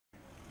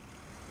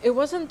It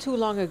wasn't too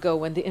long ago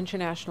when the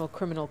International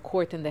Criminal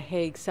Court in The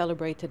Hague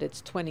celebrated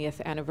its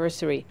 20th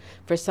anniversary.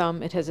 For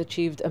some, it has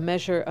achieved a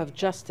measure of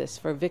justice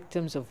for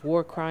victims of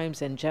war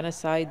crimes and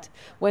genocide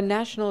when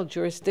national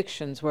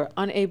jurisdictions were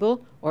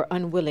unable or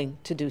unwilling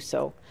to do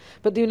so.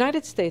 But the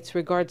United States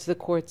regards the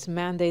court's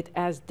mandate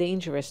as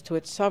dangerous to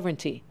its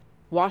sovereignty.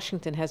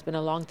 Washington has been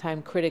a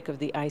longtime critic of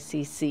the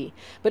ICC,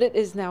 but it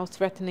is now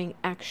threatening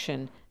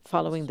action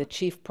following the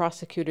chief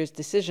prosecutor's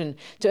decision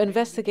to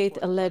investigate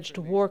alleged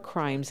war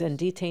crimes and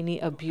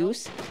detainee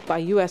abuse by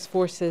U.S.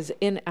 forces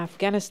in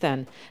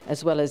Afghanistan,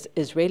 as well as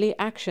Israeli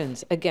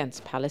actions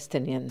against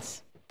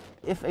Palestinians.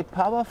 If a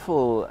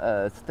powerful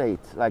state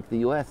like the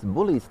US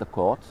bullies the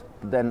court,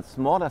 then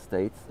smaller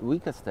states,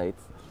 weaker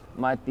states,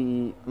 might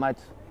be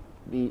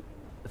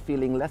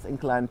feeling less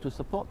inclined to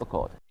support the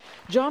court.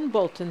 John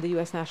Bolton, the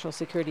U.S. National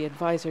Security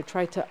Advisor,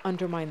 tried to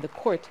undermine the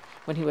court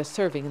when he was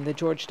serving in the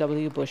George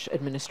W. Bush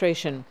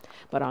administration.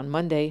 But on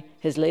Monday,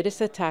 his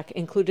latest attack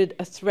included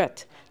a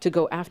threat to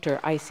go after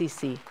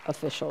ICC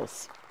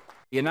officials.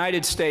 The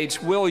United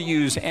States will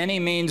use any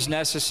means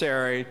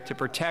necessary to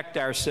protect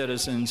our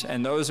citizens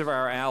and those of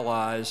our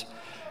allies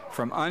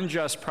from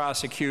unjust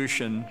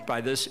prosecution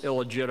by this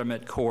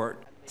illegitimate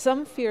court.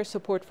 Some fear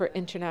support for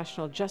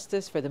international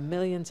justice for the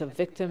millions of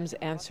victims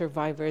and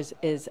survivors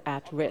is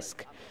at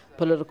risk.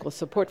 Political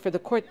support for the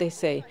court, they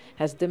say,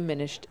 has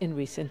diminished in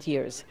recent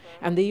years,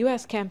 and the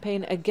U.S.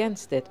 campaign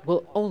against it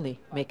will only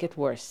make it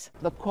worse.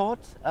 The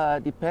court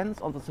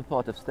depends on the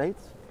support of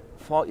states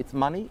for its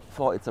money,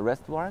 for its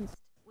arrest warrants.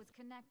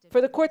 For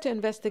the court to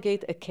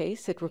investigate a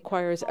case, it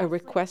requires a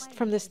request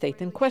from the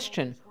state in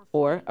question,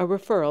 or a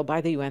referral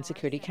by the UN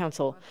Security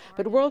Council.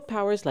 But world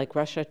powers like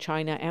Russia,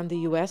 China, and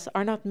the US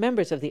are not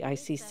members of the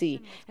ICC,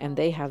 and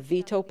they have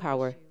veto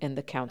power in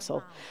the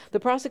Council. The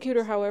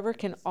prosecutor, however,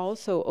 can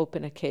also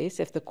open a case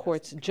if the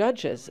court's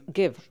judges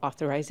give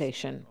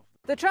authorization.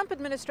 The Trump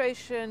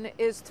administration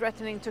is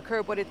threatening to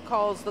curb what it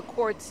calls the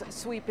court's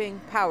sweeping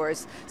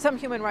powers. Some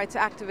human rights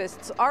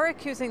activists are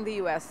accusing the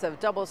U.S. of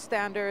double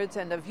standards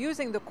and of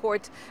using the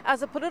court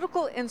as a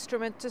political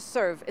instrument to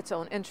serve its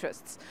own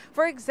interests.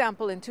 For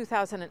example, in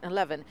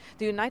 2011,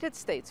 the United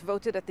States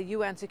voted at the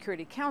UN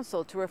Security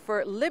Council to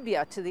refer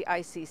Libya to the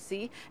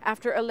ICC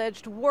after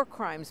alleged war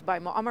crimes by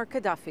Muammar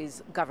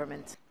Gaddafi's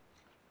government.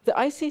 The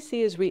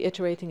ICC is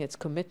reiterating its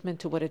commitment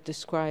to what it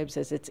describes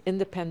as its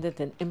independent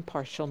and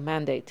impartial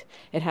mandate.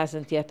 It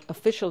hasn't yet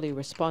officially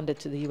responded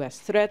to the U.S.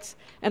 threats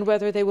and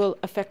whether they will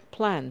affect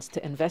plans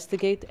to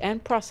investigate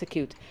and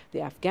prosecute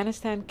the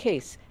Afghanistan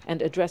case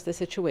and address the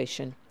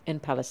situation in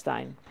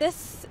Palestine.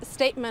 This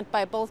statement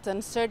by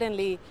Bolton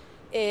certainly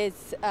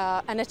is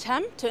an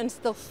attempt to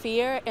instill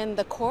fear in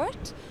the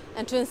court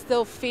and to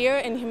instill fear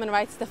in human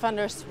rights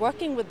defenders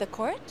working with the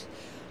court.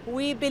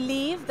 We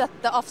believe that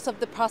the Office of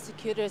the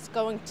Prosecutor is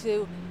going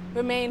to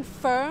remain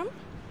firm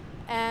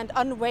and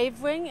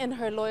unwavering in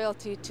her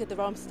loyalty to the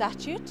Rome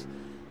Statute.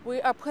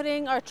 We are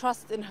putting our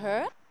trust in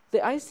her. The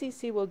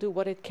ICC will do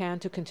what it can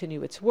to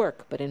continue its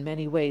work, but in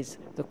many ways,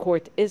 the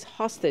court is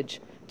hostage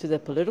to the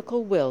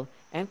political will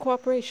and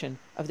cooperation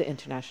of the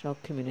international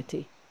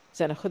community.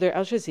 Zana Khuder,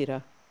 Al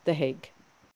Jazeera, The Hague.